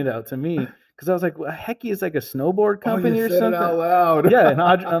point it out to me, because I was like, well, hecky is like a snowboard company or something. It out loud. Yeah, and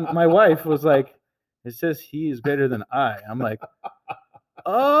my wife was like, it says he is greater than I. I'm like,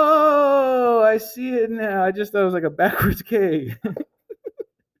 oh, I see it now. I just thought it was like a backwards K. Oh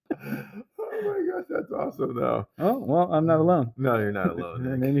my gosh, that's awesome though. Oh, well, I'm not alone. No, you're not alone.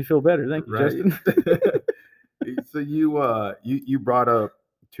 It made me feel better. Thank you, Justin. So you brought up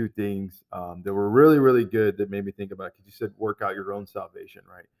two things that were really, really good that made me think about it, because you said work out your own salvation,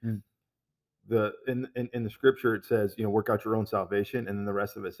 right? In the scripture it says, work out your own salvation, and then the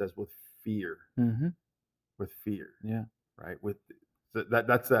rest of it says with fear. With fear. Yeah. Right.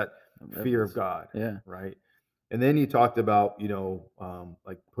 That's that fear of God. Yeah. Right. And then you talked about,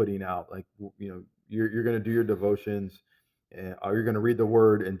 like putting out, like, you're going to do your devotions, or you're going to read the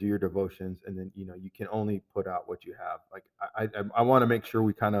word and do your devotions. And then, you can only put out what you have. Like, I want to make sure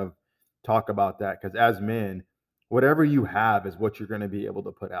we kind of talk about that, because as men, whatever you have is what you're going to be able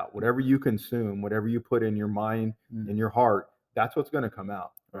to put out. Whatever you consume, whatever you put in your mind, in your heart, that's what's going to come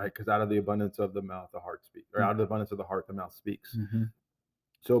out, right? Because out of the abundance of the mouth, the heart speaks, or out of the abundance of the heart, the mouth speaks.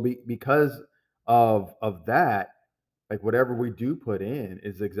 So because of that, like whatever we do put in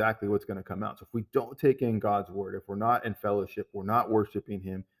is exactly what's going to come out. So if we don't take in God's word, if we're not in fellowship, we're not worshiping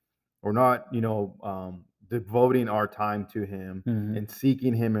him, we're not, devoting our time to him and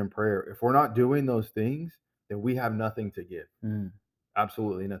seeking him in prayer. If we're not doing those things, then we have nothing to give.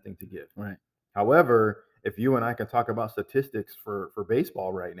 Absolutely nothing to give. Right. However, if you and I can talk about statistics for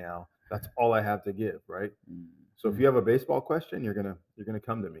baseball right now, that's all I have to give, right? So if you have a baseball question, you're gonna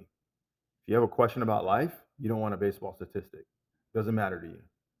come to me. If you have a question about life, you don't want a baseball statistic. Doesn't matter to you.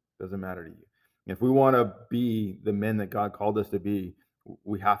 Doesn't matter to you. If we want to be the men that God called us to be,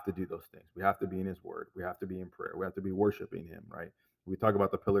 we have to do those things. We have to be in his word. We have to be in prayer. We have to be worshiping him, right? We talk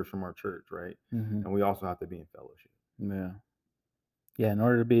about the pillars from our church, right? And we also have to be in fellowship. Yeah. Yeah, in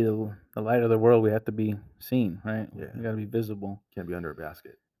order to be the light of the world, we have to be seen, right? Yeah. We got to be visible. Can't be under a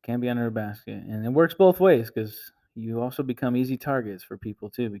basket. Can't be under a basket. And it works both ways, because you also become easy targets for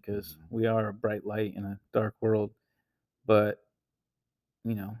people too, because we are a bright light in a dark world. But,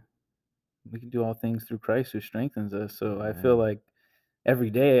 we can do all things through Christ who strengthens us. So I feel like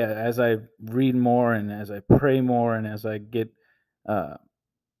every day, as I read more and as I pray more and as I get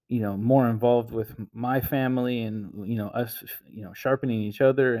more involved with my family and us sharpening each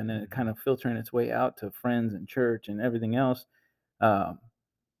other, and then it kind of filtering its way out to friends and church and everything else,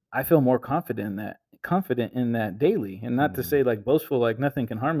 I feel more confident in that daily. And not to say like boastful, like nothing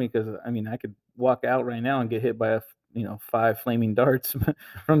can harm me, because I could walk out right now and get hit by 5 flaming darts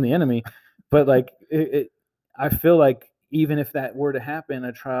from the enemy, but like I feel like even if that were to happen,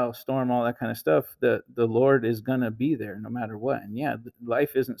 a trial, storm, all that kind of stuff, the Lord is gonna be there no matter what. And yeah,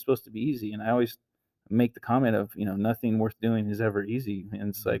 life isn't supposed to be easy. And I always make the comment of nothing worth doing is ever easy. And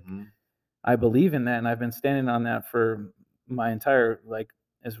it's like I believe in that, and I've been standing on that for my entire, like,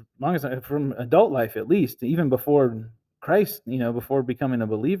 as long as from adult life, at least, even before Christ, before becoming a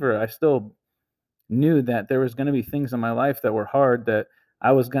believer, I still knew that there was going to be things in my life that were hard that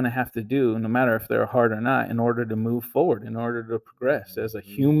I was going to have to do, no matter if they're hard or not, in order to move forward, in order to progress as a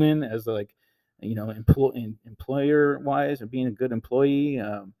human, as like, employer wise, and being a good employee,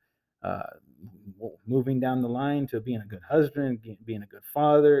 moving down the line to being a good husband, being a good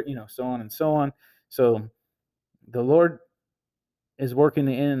father, so on and so on. So the Lord is working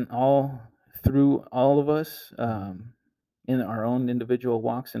through all of us, in our own individual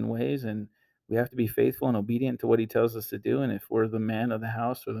walks and ways, and we have to be faithful and obedient to what he tells us to do. And if we're the man of the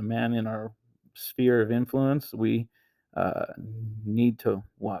house or the man in our sphere of influence, we need to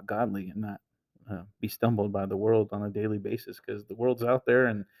walk godly and not be stumbled by the world on a daily basis, because the world's out there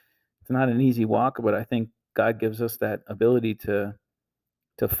and it's not an easy walk. But I think God gives us that ability to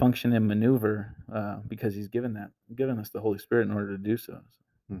function and maneuver, because he's given us the Holy Spirit in order to do so.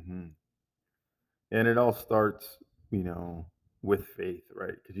 And it all starts, with faith,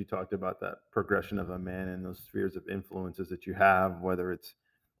 right? Because you talked about that progression of a man in those spheres of influences that you have, whether it's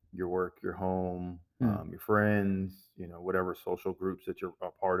your work, your home, your friends, whatever social groups that you're a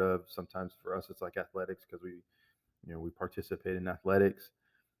part of. Sometimes for us, it's like athletics, because we participate in athletics.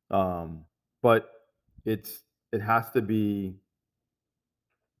 But it has to be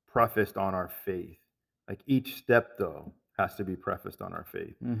prefaced on our faith. Like each step, though, has to be prefaced on our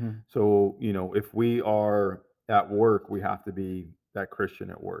faith. So, if we are at work, we have to be that Christian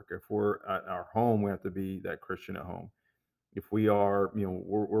at work. If we're at our home, we have to be that Christian at home. If we are,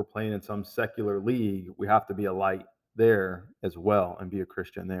 we're playing in some secular league, we have to be a light there as well and be a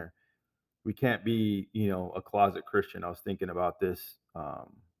Christian there. We can't be, a closet Christian. I was thinking about this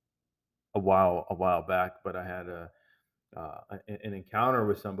a while back, but I had an encounter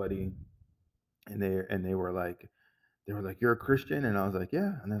with somebody, and they were like, "You're a Christian?" And I was like,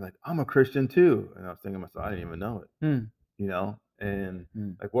 "Yeah." And they're like, "I'm a Christian too." And I was thinking to myself, I didn't even know it, and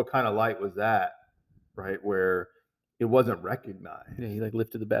like, what kind of light was that, right? Where it wasn't recognized. Yeah, he like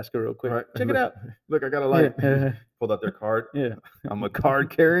lifted the basket real quick. Right. Check it out. Look, I got a light. Pulled out their card. Yeah. I'm a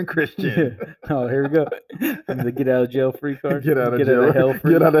card carrying Christian. Oh, here we go. The get out of jail free card. Get out of hell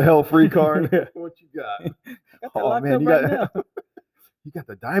free. Get out of hell free card. Yeah. What you got? Oh man, you got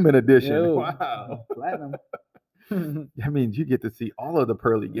the diamond edition. Yo, wow. Platinum. That means you get to see all of the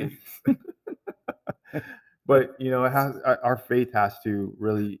pearly gates. But our faith has to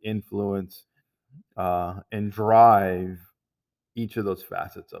really influence and drive each of those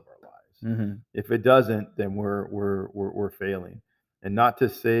facets of our lives. If it doesn't, then we're failing. And not to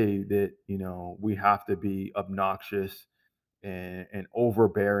say that we have to be obnoxious and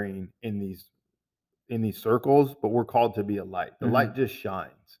overbearing in in these circles, but we're called to be a light. The light just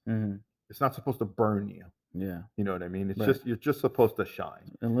shines. Mm-hmm. It's not supposed to burn you. Yeah. You know what I mean? It's Right. you're just supposed to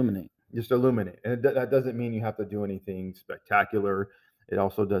shine. Illuminate. Just illuminate. And that doesn't mean you have to do anything spectacular. It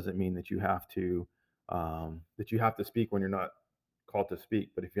also doesn't mean that you have to speak when you're not called to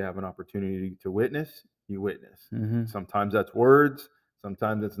speak. But if you have an opportunity to witness, you witness. Mm-hmm. Sometimes that's words,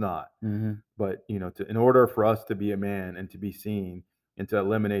 sometimes it's not. Mm-hmm. But in order for us to be a man and to be seen and to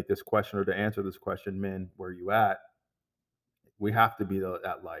eliminate this question or to answer this question, men, where you at? We have to be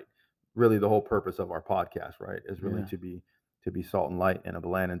that light. Really, the whole purpose of our podcast, right, is really to be salt and light in a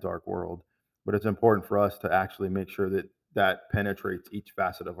bland and dark world. But it's important for us to actually make sure that penetrates each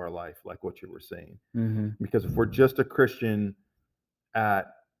facet of our life, like what you were saying. Mm-hmm. Because if we're just a Christian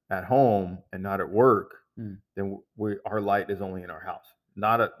at home and not at work, then our light is only in our house.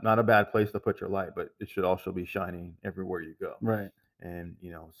 Not a bad place to put your light, but it should also be shining everywhere you go. Right. And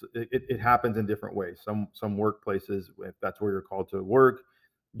so it happens in different ways. Some workplaces, if that's where you're called to work,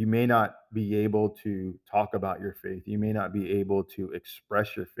 you may not be able to talk about your faith. You may not be able to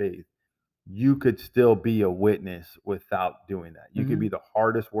express your faith. You could still be a witness without doing that. You could be the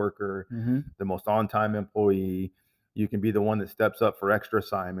hardest worker, the most on-time employee. You can be the one that steps up for extra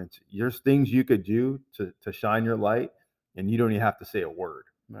assignments. There's things you could do to shine your light, and you don't even have to say a word.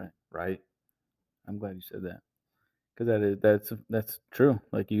 Right. I'm glad you said that, because that's true.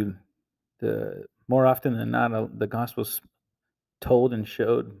 Like more often than not, the gospel's told and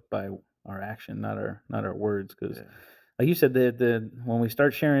showed by our action, not our words. Because, like you said, when we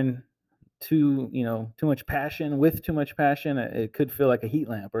start sharing too much passion, it could feel like a heat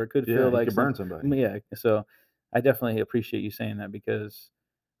lamp, or it could feel like it could burn somebody. Yeah. So I definitely appreciate you saying that, because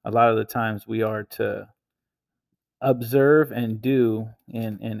a lot of the times we are to observe and do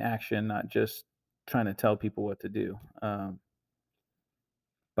in action, not just trying to tell people what to do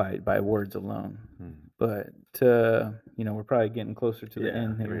by words alone. But we're probably getting closer to the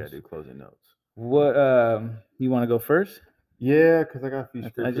end here. We gotta do closing notes. What you want to go first? Yeah, because I got a few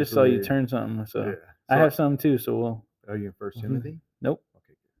scriptures. I just saw you turn something, so I have some too. So we'll. Are you in 1 Timothy? Nope.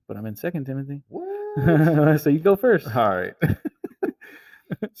 Okay, but I'm in 2 Timothy. What? So you go first. All right.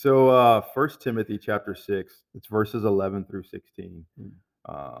 So 1 Timothy chapter 6, it's verses 11 through 16.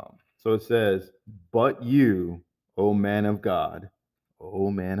 So it says, "But you, O man of God,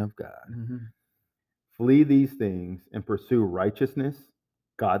 flee these things and pursue righteousness,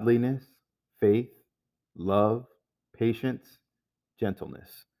 godliness, faith, love, patience,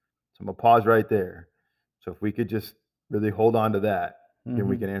 gentleness." So I'm going to pause right there. So if we could just really hold on to that, then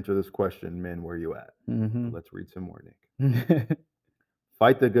we can answer this question, men, where you at? Let's read some more, Nick.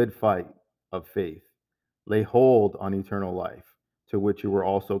 "Fight the good fight of faith. Lay hold on eternal life, to which you were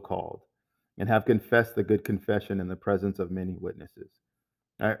also called, and have confessed the good confession in the presence of many witnesses.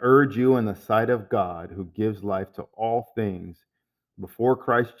 I urge you in the sight of God, who gives life to all things, before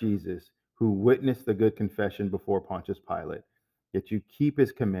Christ Jesus, who witnessed the good confession before Pontius Pilate, that you keep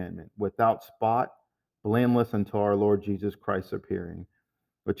his commandment without spot, blameless until our Lord Jesus Christ's appearing,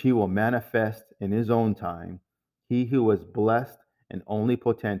 which he will manifest in his own time, he who was blessed and only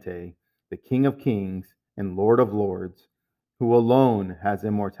potentate, the King of kings and Lord of lords, who alone has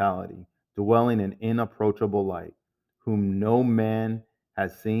immortality, dwelling in inapproachable light, whom no man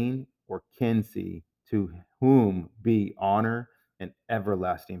has seen or can see, to whom be honor and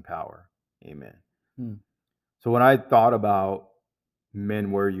everlasting power. Amen." So when I thought about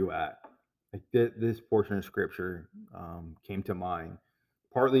men, where you at? Like this portion of scripture came to mind,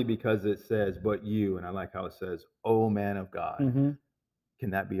 partly because it says, "But you," and I like how it says, "O man of God." Can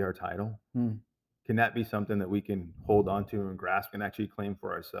that be our title? Can that be something that we can hold on to and grasp and actually claim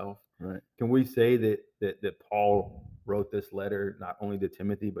for ourselves? Right. Can we say that Paul wrote this letter not only to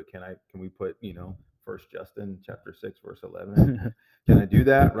Timothy, but can we put 1 Justin chapter 6 verse 11? Can I do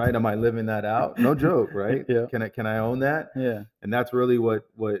that? Right? Am I living that out? No joke, right? Yeah. Can I own that? Yeah. And that's really what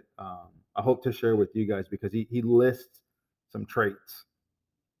I hope to share with you guys, because he lists some traits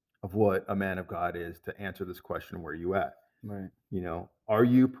of what a man of God is to answer this question, where you at? Right. Are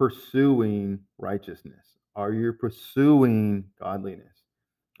you pursuing righteousness? Are you pursuing godliness?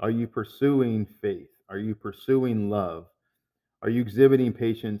 Are you pursuing faith? Are you pursuing love? Are you exhibiting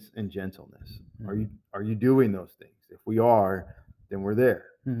patience and gentleness? Are you doing those things? If we are, then we're there.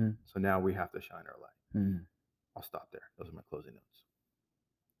 So now we have to shine our light. I'll stop there. Those are my closing notes.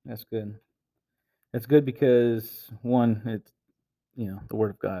 That's good. That's good because, one, it's the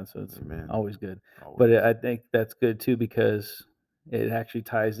Word of God, so it's always good. Always. But I think that's good too, because it actually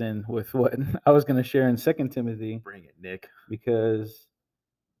ties in with what I was going to share in 2 Timothy. Bring it, Nick. Because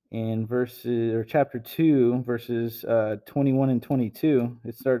in chapter 2, verses 21 and 22,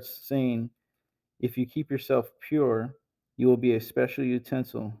 it starts saying, If you keep yourself pure, you will be a special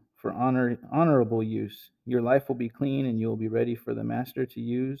utensil for honorable use. Your life will be clean, and you will be ready for the master to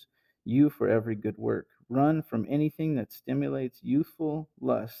use you for every good work. Run from anything that stimulates youthful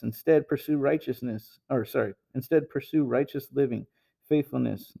lusts. Instead, pursue righteous living,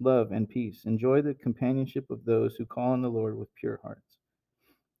 faithfulness, love, and peace. Enjoy the companionship of those who call on the Lord with pure hearts.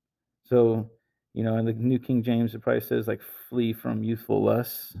 So, in the New King James, it probably says like flee from youthful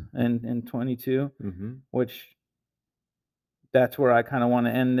lusts in 22, which that's where I kind of want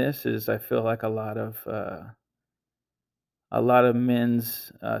to end this. Is I feel like a lot of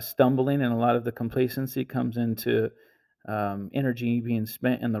men's stumbling and a lot of the complacency comes into energy being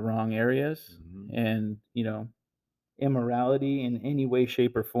spent in the wrong areas, and immorality in any way,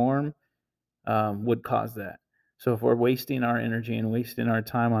 shape, or form would cause that. So if we're wasting our energy and wasting our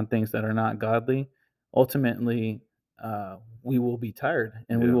time on things that are not godly, ultimately we will be tired,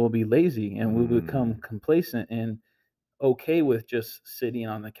 and we will be lazy, and we will become complacent and okay with just sitting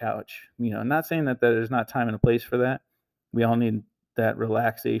on the couch. I'm not saying that there's not time and a place for that. We all need that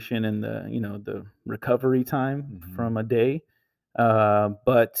relaxation and the recovery time from a day.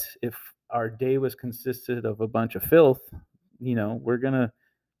 But if our day was consisted of a bunch of filth, we're gonna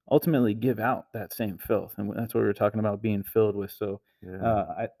ultimately give out that same filth, and that's what we were talking about, being filled with. So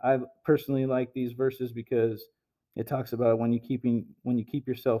I personally like these verses because it talks about when you keep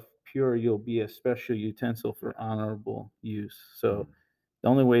yourself pure, you'll be a special utensil for honorable use. So the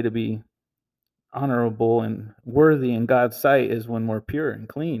only way to be honorable and worthy in God's sight is when we're pure and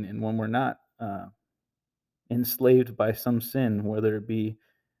clean, and when we're not enslaved by some sin, whether it be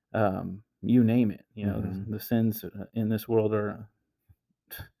you name it. The sins in this world are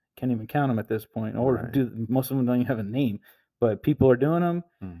can't even count them at this point, or most of them don't even have a name, but people are doing them.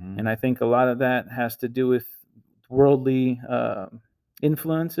 And I think a lot of that has to do with worldly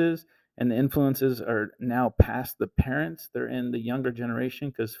influences, and the influences are now past the parents. They're in the younger generation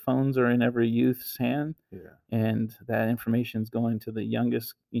because phones are in every youth's hand, and that information is going to the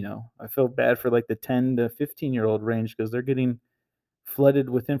youngest. I feel bad for like the 10 to 15-year-old range, because they're getting flooded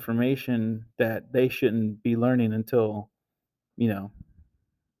with information that they shouldn't be learning until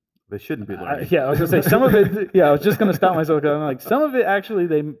they shouldn't be learning. I was gonna say some of it. I was just gonna stop myself, because I'm like, some of it actually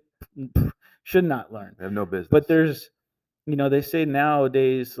they should not learn. They have no business. But there's, they say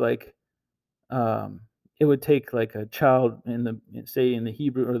nowadays, like, it would take like a child in the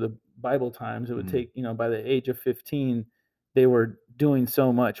Hebrew or the Bible times, it would take, by the age of 15, they were doing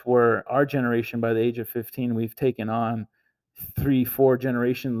so much, where our generation, by the age of 15, we've taken on 3-4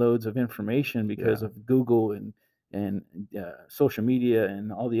 generation loads of information because of Google and social media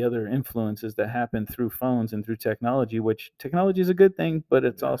and all the other influences that happen through phones and through technology, which technology is a good thing, but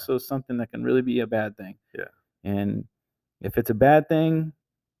it's also something that can really be a bad thing. And if it's a bad thing,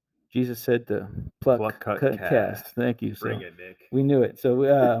 Jesus said to pluck, cut, cast. Thank you. Bring it, Nick. We knew it. So,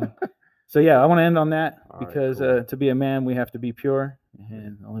 I want to end on that, because to be a man, we have to be pure,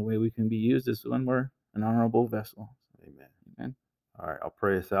 and the only way we can be used is when we're an honorable vessel. Amen. All right, I'll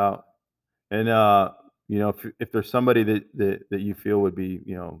pray us out. And if there's somebody that you feel would be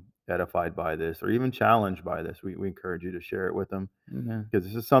edified by this, or even challenged by this, we encourage you to share it with them, because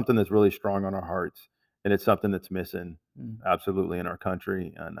this is something that's really strong on our hearts, and it's something that's missing absolutely in our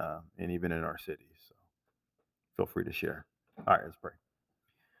country and even in our cities. So feel free to share. All right, let's pray.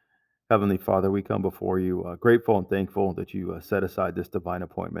 Heavenly Father, we come before you grateful and thankful that you set aside this divine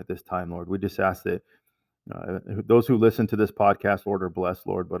appointment this time, Lord. We just ask that those who listen to this podcast, Lord, are blessed,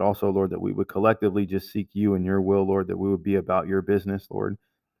 Lord, but also, Lord, that we would collectively just seek you and your will, Lord, that we would be about your business, Lord,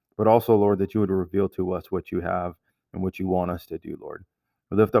 but also, Lord, that you would reveal to us what you have and what you want us to do, Lord.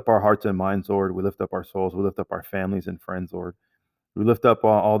 We lift up our hearts and minds, Lord. We lift up our souls. We lift up our families and friends, Lord. We lift up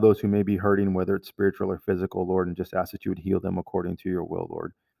all those who may be hurting, whether it's spiritual or physical, Lord, and just ask that you would heal them according to your will,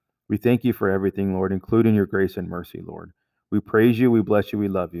 Lord. We thank you for everything, Lord, including your grace and mercy, Lord. We praise you, we bless you, we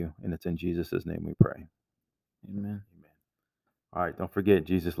love you, and it's in Jesus' name we pray. Amen. All right, don't forget,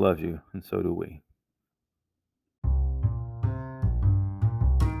 Jesus loves you, and so do we.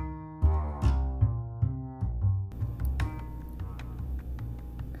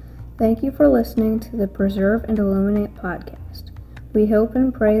 Thank you for listening to the Preserve and Illuminate podcast. We hope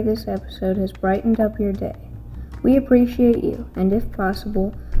and pray this episode has brightened up your day. We appreciate you, and if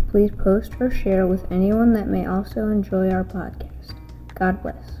possible, please post or share with anyone that may also enjoy our podcast. God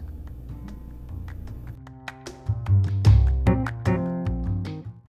bless.